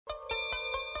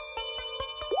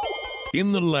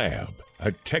In the Lab,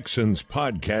 a Texans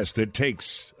podcast that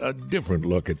takes a different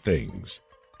look at things.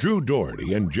 Drew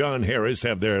Doherty and John Harris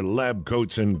have their lab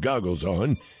coats and goggles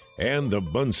on, and the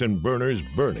Bunsen burners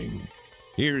burning.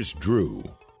 Here's Drew.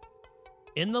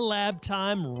 In the Lab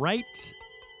time right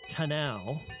to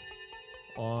now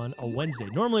on a Wednesday.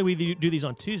 Normally we do these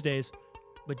on Tuesdays,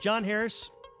 but John Harris,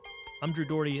 I'm Drew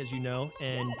Doherty, as you know,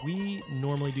 and we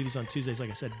normally do these on Tuesdays, like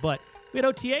I said, but we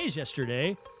had OTAs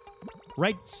yesterday,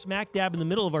 right smack dab in the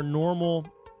middle of our normal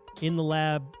In the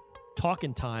Lab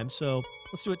talking time, so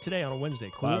let's do it today on a Wednesday.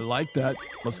 Cool? I like that.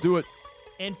 Let's do it.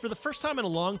 And for the first time in a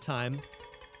long time,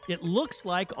 it looks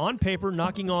like, on paper,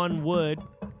 knocking on wood,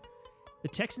 the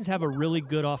Texans have a really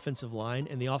good offensive line,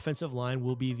 and the offensive line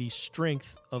will be the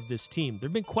strength of this team. There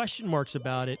have been question marks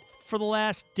about it for the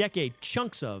last decade,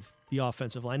 chunks of the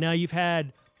offensive line. Now, you've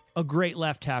had a great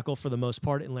left tackle for the most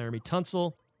part in Laramie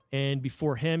Tunsil, and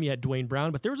before him, you had Dwayne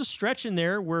Brown, but there was a stretch in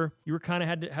there where you were kind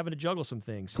of having to juggle some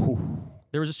things.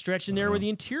 There was a stretch in there where the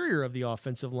interior of the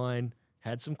offensive line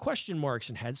had some question marks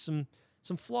and had some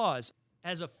flaws.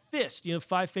 As a fist,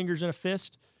 5 fingers in a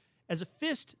fist, as a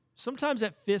fist, sometimes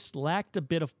that fist lacked a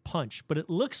bit of punch, but it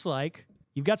looks like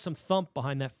you've got some thump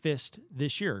behind that fist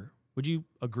this year. Would you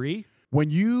agree? When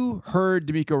you heard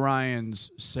D'Amico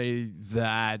Ryans say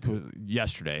that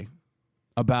yesterday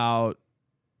about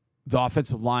the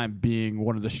offensive line being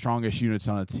one of the strongest units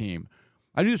on a team,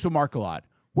 I do this with Mark a lot.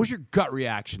 What's your gut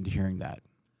reaction to hearing that?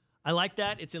 I like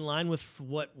that. It's in line with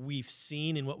what we've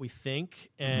seen and what we think,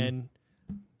 and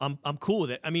I'm cool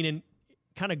with it. I mean, and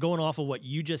kind of going off of what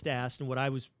you just asked and what I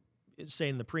was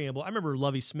saying in the preamble, I remember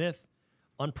Lovie Smith,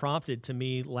 unprompted to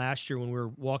me last year when we were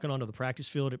walking onto the practice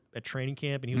field at training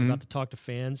camp, and he was about to talk to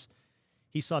fans.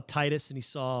 He saw Titus and he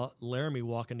saw Laramie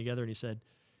walking together, and he said,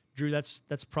 "Drew, that's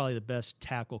probably the best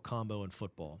tackle combo in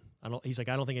football." He's like,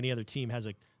 I don't think any other team has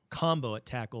a combo at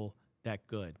tackle that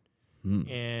good.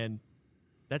 And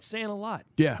that's saying a lot.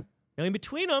 Yeah. Now, in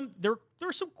between them, there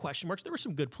were some question marks. There was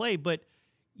some good play, but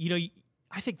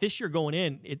I think this year going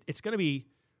in, it's going to be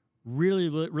really,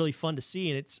 really fun to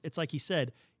see. And it's like he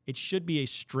said, it should be a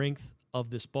strength of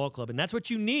this ball club, and that's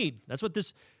what you need. That's what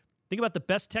this. Think about the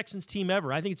best Texans team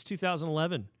ever. I think it's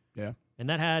 2011. Yeah, and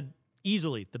that had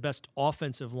easily the best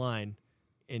offensive line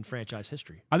in franchise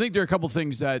history. I think there are a couple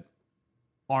things that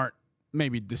aren't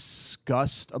maybe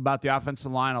discussed about the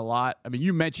offensive line a lot. I mean,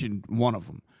 you mentioned one of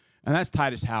them, and that's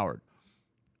Titus Howard.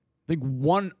 I think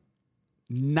one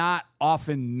not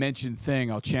often mentioned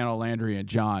thing, I'll channel Landry and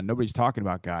John, nobody's talking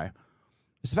about, Guy,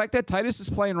 is the fact that Titus is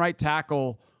playing right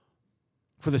tackle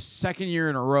for the second year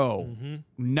in a row,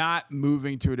 not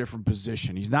moving to a different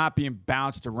position. He's not being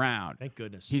bounced around. Thank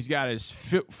goodness. He's got his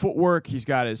footwork. He's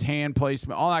got his hand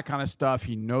placement, all that kind of stuff.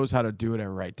 He knows how to do it at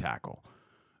right tackle.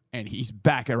 And he's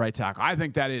back at right tackle. I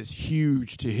think that is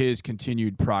huge to his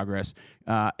continued progress.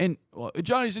 And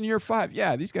Johnny's in year 5.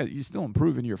 Yeah, these guys, he's still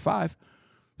improving year 5.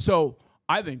 So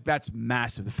I think that's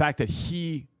massive. The fact that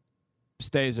he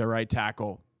stays at right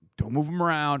tackle, don't move him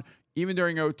around, even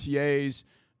during OTAs.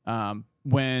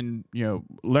 When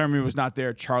Laramie was not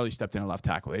there, Charlie stepped in at left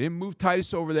tackle. They didn't move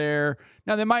Titus over there.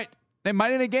 Now they might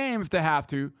in a game if they have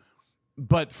to,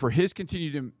 but for his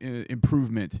continued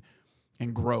improvement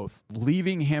and growth,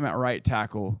 leaving him at right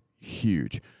tackle,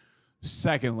 huge.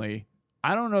 Secondly,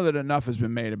 I don't know that enough has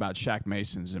been made about Shaq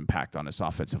Mason's impact on this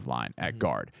offensive line at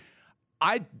guard.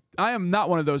 I am not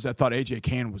one of those that thought A.J.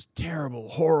 Cannon was terrible,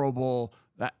 horrible.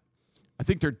 I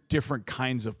think they're different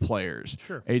kinds of players,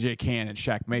 Sure. A.J. Cannon and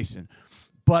Shaq Mason.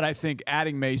 But I think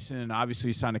adding Mason, obviously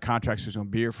he signed a contract, so he's going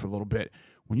to be here for a little bit.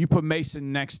 When you put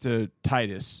Mason next to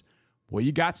Titus, well,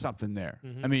 you got something there.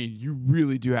 I mean, you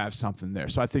really do have something there.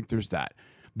 So I think there's that.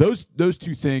 Those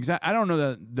two things, I don't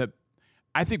know that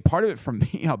I think part of it for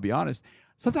me, I'll be honest,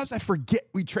 sometimes I forget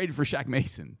we traded for Shaq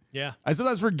Mason. Yeah. I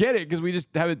sometimes forget it because we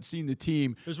just haven't seen the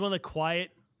team. It was one of the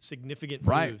quiet, significant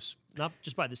Right. moves, not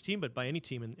just by this team, but by any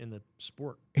team in the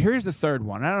sport. Here's the third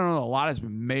one. I don't know, a lot has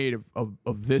been made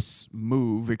of this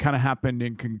move. It kind of happened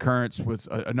in concurrence with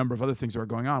a number of other things that were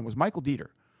going on, was Michael Dieter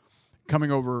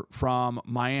coming over from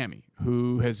Miami,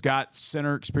 who has got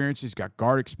center experience. He's got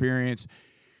guard experience.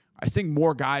 I think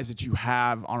more guys that you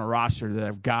have on a roster that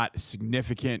have got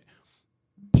significant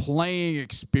playing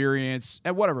experience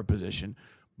at whatever position.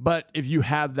 But if you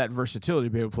have that versatility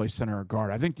to be able to play center or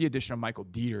guard, I think the addition of Michael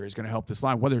Dieter is going to help this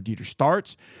line, whether Dieter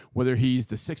starts, whether he's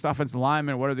the 6th offensive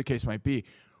lineman, whatever the case might be.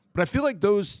 But I feel like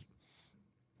those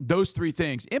three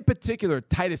things, in particular,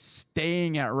 Titus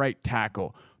staying at right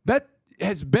tackle, that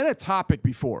has been a topic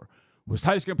before. Was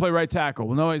Titus going to play right tackle?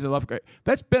 Well, no, he's a left guy.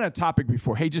 That's been a topic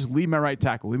before. Hey, just leave him at right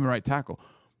tackle, leave him at right tackle.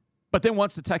 But then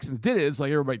once the Texans did it, it's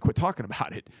like everybody quit talking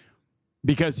about it.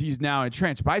 because he's now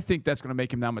entrenched. But I think that's going to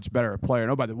make him that much better a player.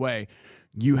 And, oh, by the way,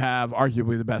 you have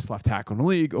arguably the best left tackle in the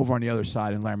league over on the other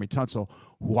side in Laramie Tunsil,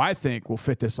 who I think will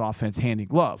fit this offense hand in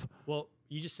glove. Well,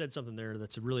 you just said something there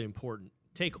that's really important.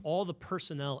 Take all the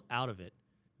personnel out of it.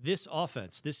 This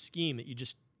offense, this scheme that you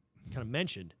just kind of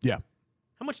mentioned, yeah,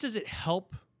 how much does it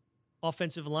help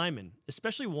offensive linemen,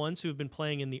 especially ones who have been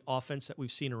playing in the offense that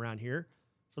we've seen around here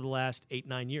for the last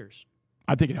 8-9 years?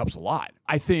 I think it helps a lot.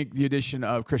 I think the addition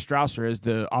of Chris Strausser as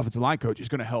the offensive line coach is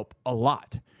going to help a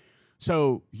lot.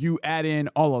 So you add in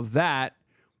all of that,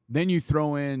 then you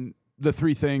throw in the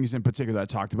three things in particular that I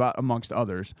talked about, amongst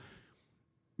others.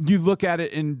 You look at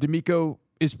it, and D'Amico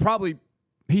he's probably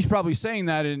saying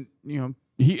that, and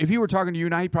if he were talking to you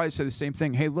now, he'd probably say the same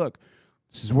thing. Hey, look,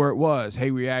 this is where it was.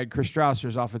 Hey, we added Chris Strausser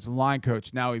as offensive line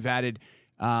coach. Now we've added,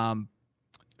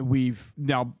 we've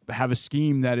now have a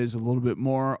scheme that is a little bit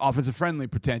more offensive friendly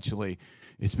potentially.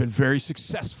 It's been very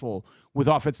successful with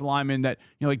offensive linemen that,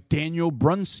 like Daniel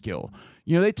Brunskill.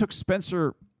 They took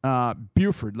Spencer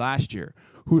Buford last year,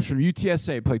 who's from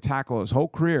UTSA, played tackle his whole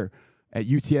career at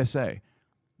UTSA.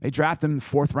 They drafted him in the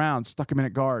 4th round, stuck him in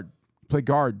at guard, played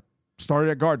guard, started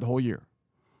at guard the whole year.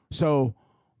 So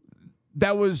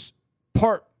that was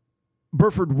part.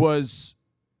 Burford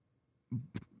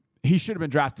he should have been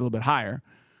drafted a little bit higher,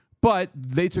 but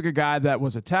they took a guy that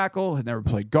was a tackle, had never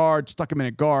played guard, stuck him in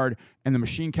at guard, and the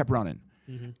machine kept running.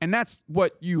 Mm-hmm. And that's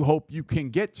what you hope you can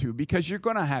get to, because you're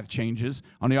going to have changes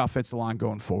on the offensive line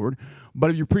going forward. But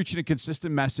if you're preaching a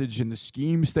consistent message and the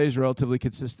scheme stays relatively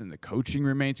consistent, the coaching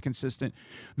remains consistent,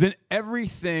 then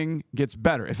everything gets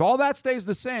better. If all that stays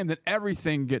the same, then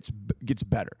everything gets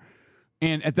better.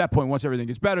 And at that point, once everything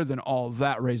gets better, then all of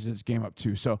that raises its game up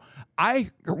too. So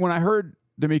when I heard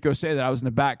D'Amico say that, I was in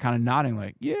the back kind of nodding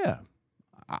like, yeah,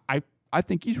 I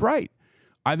think he's right.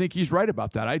 I think he's right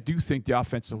about that. I do think the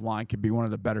offensive line could be one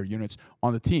of the better units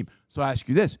on the team. So I ask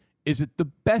you this, is it the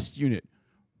best unit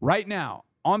right now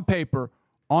on paper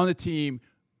on the team?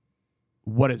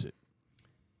 What is it?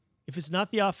 If it's not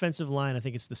the offensive line, I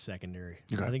think it's the secondary.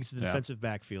 Okay. I think it's the defensive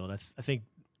backfield. I think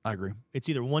I agree. It's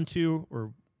either 1-2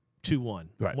 or 2-1,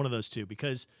 right. One of those two,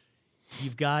 because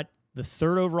you've got the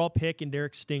 3rd overall pick in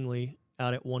Derek Stingley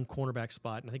out at one cornerback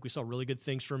spot. And I think we saw really good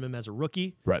things from him as a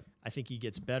rookie. Right. I think he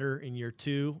gets better in year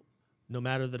 2, no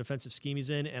matter the defensive scheme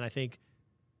he's in. And I think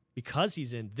because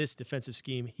he's in this defensive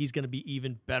scheme, he's going to be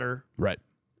even better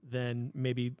than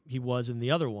maybe he was in the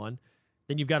other one.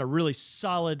 Then you've got a really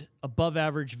solid,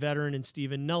 above-average veteran in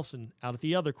Steven Nelson out at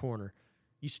the other corner.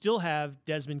 You still have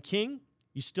Desmond King.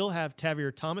 You still have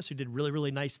Tavier Thomas, who did really, really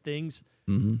nice things,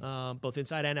 both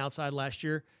inside and outside last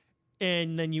year.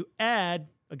 And then you add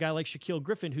a guy like Shaquille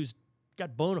Griffin, who's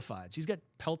got bona fides. He's got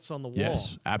pelts on the wall.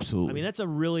 Yes, absolutely. I mean, that's a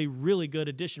really, really good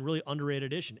addition, really underrated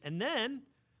addition. And then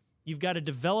you've got a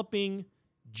developing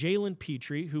Jalen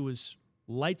Petrie, who was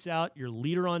lights out, your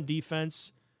leader on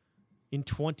defense in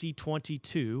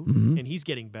 2022, and he's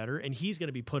getting better, and he's going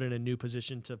to be put in a new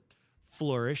position to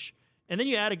flourish. And then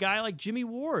you add a guy like Jimmy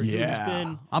Ward, who's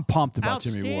been I'm pumped about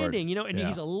Jimmy Ward. Outstanding, and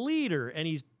he's a leader, and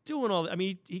he's doing all that. I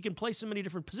mean, he can play so many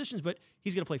different positions, but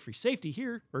he's going to play free safety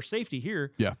here.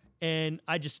 Yeah. And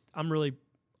I'm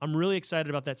really excited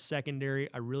about that secondary.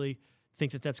 I really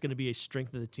think that that's going to be a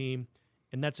strength of the team,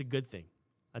 and that's a good thing.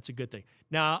 That's a good thing.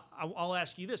 Now, I'll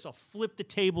ask you this. I'll flip the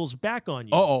tables back on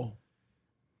you. Uh-oh.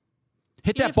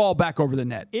 Hit that ball back over the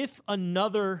net. If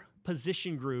another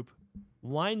position group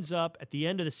winds up at the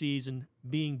end of the season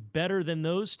being better than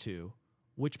those two,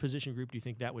 which position group do you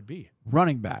think that would be?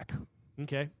 Running back.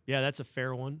 Okay. Yeah, that's a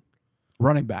fair one.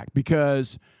 Running back,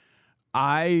 because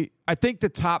I think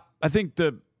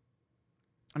you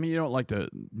don't like the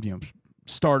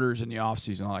starters in the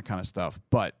offseason, all that kind of stuff,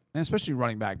 but and especially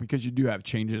running back, because you do have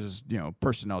changes,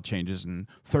 personnel changes and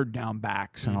third down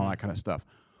backs and all that kind of stuff.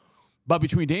 But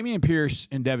between Dameon Pierce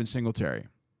and Devin Singletary,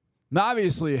 now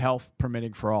obviously health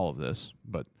permitting for all of this,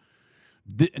 but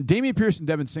Dameon Pierce and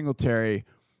Devin Singletary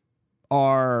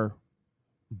are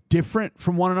different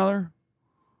from one another.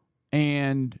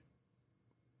 And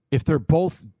if they're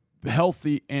both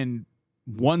healthy and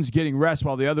one's getting rest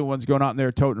while the other one's going out in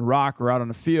there toting a rock or out on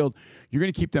the field, you're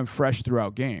going to keep them fresh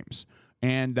throughout games.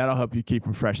 And that'll help you keep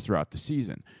them fresh throughout the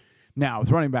season. Now,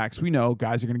 with running backs, we know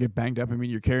guys are going to get banged up. I mean,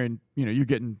 you're carrying, you're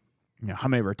getting, how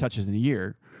many of our touches in a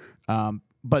year.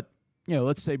 But,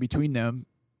 let's say between them,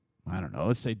 I don't know,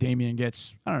 let's say Dameon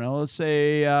gets, let's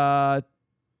say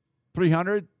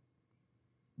 300.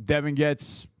 Devin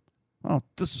gets, let's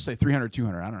just say 300,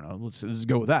 200. I don't know. Let's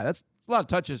go with that. That's a lot of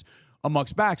touches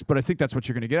amongst backs, but I think that's what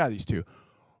you're going to get out of these two.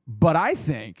 But I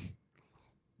think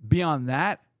beyond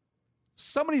that,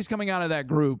 somebody's coming out of that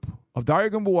group of Dario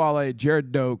Gumbuwale,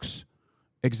 Jared Dokes,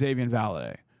 Xavier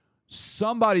Valade.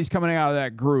 Somebody's coming out of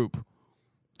that group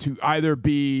to either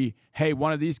be, hey,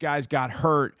 one of these guys got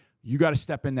hurt, you got to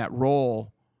step in that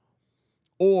role,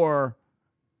 or,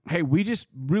 hey, we just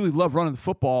really love running the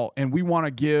football and we want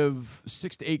to give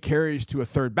 6 to 8 carries to a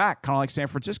third back, kind of like San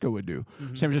Francisco would do.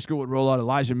 San Francisco would roll out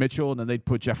Elijah Mitchell, and then they'd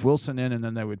put Jeff Wilson in, and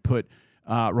then they would put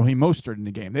Raheem Mostert in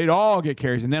the game. They'd all get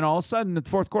carries, and then all of a sudden, in the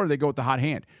fourth quarter, they go with the hot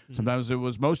hand. Sometimes it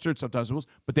was Mostert, sometimes it was,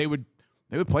 but they would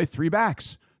play 3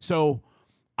 backs. So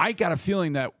I got a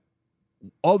feeling that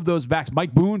of those backs,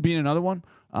 Mike Boone being another one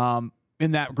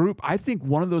in that group, I think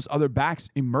one of those other backs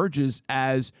emerges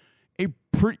as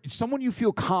someone you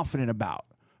feel confident about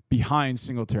behind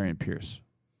Singletary and Pierce.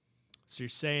 So you're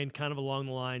saying kind of along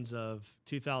the lines of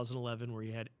 2011, where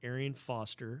you had Arian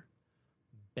Foster,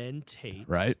 Ben Tate,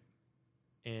 right?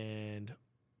 And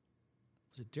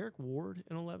was it Derek Ward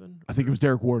in 11? I think it was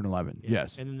Derek Ward in 11. Yeah.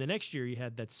 Yes. And then the next year you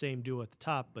had that same duo at the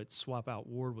top, but swap out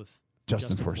Ward with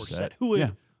Justin Forsett, who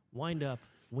would wind up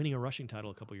winning a rushing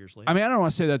title a couple years later. I mean, I don't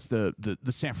want to say that's the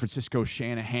San Francisco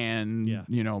Shanahan,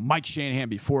 Mike Shanahan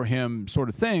before him sort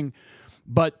of thing,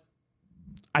 but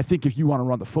I think if you want to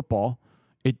run the football,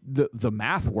 the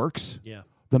math works. Yeah.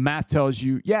 The math tells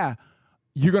you,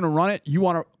 you're going to run it. You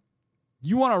want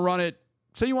to run it.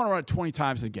 Say you want to run it 20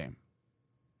 times in a game.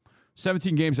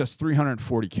 17 games, that's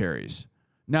 340 carries.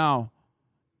 Now,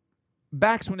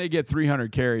 backs, when they get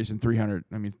 300 carries and 300,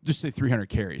 just say 300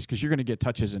 carries, because you're going to get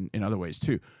touches in other ways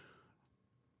too.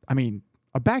 I mean,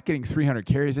 a back getting 300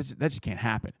 carries, that just can't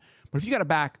happen. But if you got a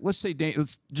back, let's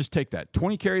just take that.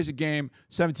 20 carries a game,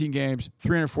 17 games,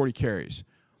 340 carries.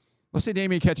 Let's say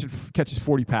Damian catches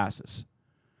 40 passes.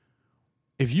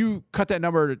 If you cut that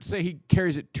number, say he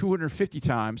carries it 250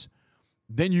 times,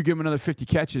 then you give him another 50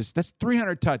 catches, that's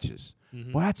 300 touches.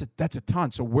 Well, that's a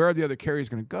ton. So where are the other carries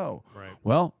going to go? Right.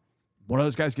 Well, one of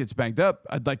those guys gets banged up.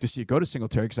 I'd like to see it go to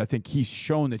Singletary because I think he's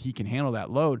shown that he can handle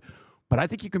that load. But I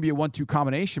think you can be a 1-2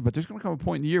 combination. But there's going to come a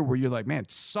point in the year where you're like, man,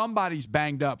 somebody's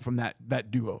banged up from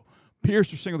that duo.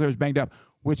 Pierce or Singletary's banged up.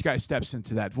 Which guy steps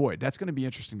into that void? That's going to be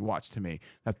interesting to watch to me,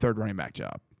 that third running back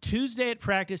job. Tuesday at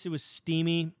practice, it was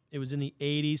steamy. It was in the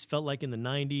 80s, felt like in the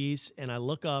 90s. And I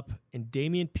look up, and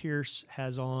Dameon Pierce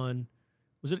has on,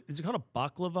 is it called a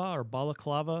baklava or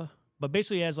balaclava? But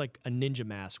basically he has like a ninja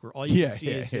mask where all you can see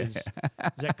is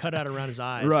that cutout around his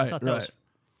eyes. Right, I thought that was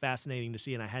fascinating to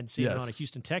see, and I hadn't seen it on a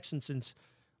Houston Texan since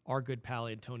our good pal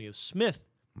Antonio Smith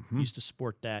used to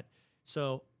sport that.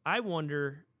 So I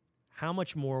wonder how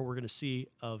much more we're going to see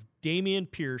of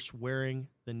Dameon Pierce wearing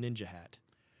the ninja hat.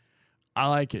 I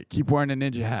like it. Keep wearing the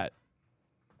ninja hat.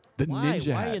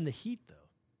 Ninja hat. Why in the heat,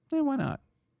 though? Yeah, why not?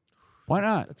 Why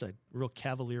not? That's a real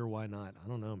cavalier why not. I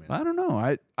don't know, man. I don't know.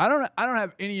 I don't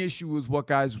have any issue with what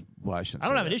guys. Well, I shouldn't. I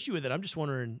don't have an issue with it. I'm just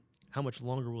wondering how much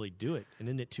longer will he do it, and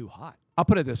isn't it too hot? I'll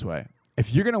put it this way: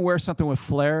 if you're gonna wear something with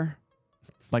flair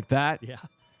like that,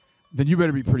 then you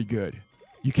better be pretty good.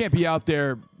 You can't be out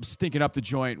there stinking up the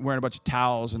joint, wearing a bunch of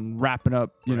towels and wrapping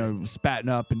up, spatting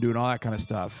up and doing all that kind of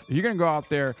stuff. If you're going to go out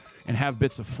there and have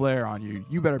bits of flair on you,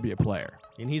 you better be a player.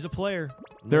 And he's a player.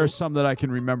 There are some that I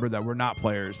can remember that were not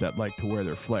players that like to wear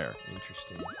their flair.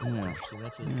 Interesting.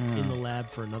 That's in the lab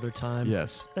for another time.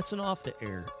 Yes. That's an off the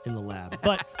air in the lab.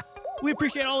 But we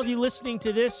appreciate all of you listening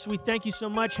to this. We thank you so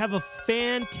much. Have a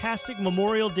fantastic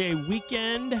Memorial Day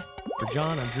weekend. For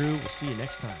John, I'm Drew. We'll see you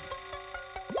next time.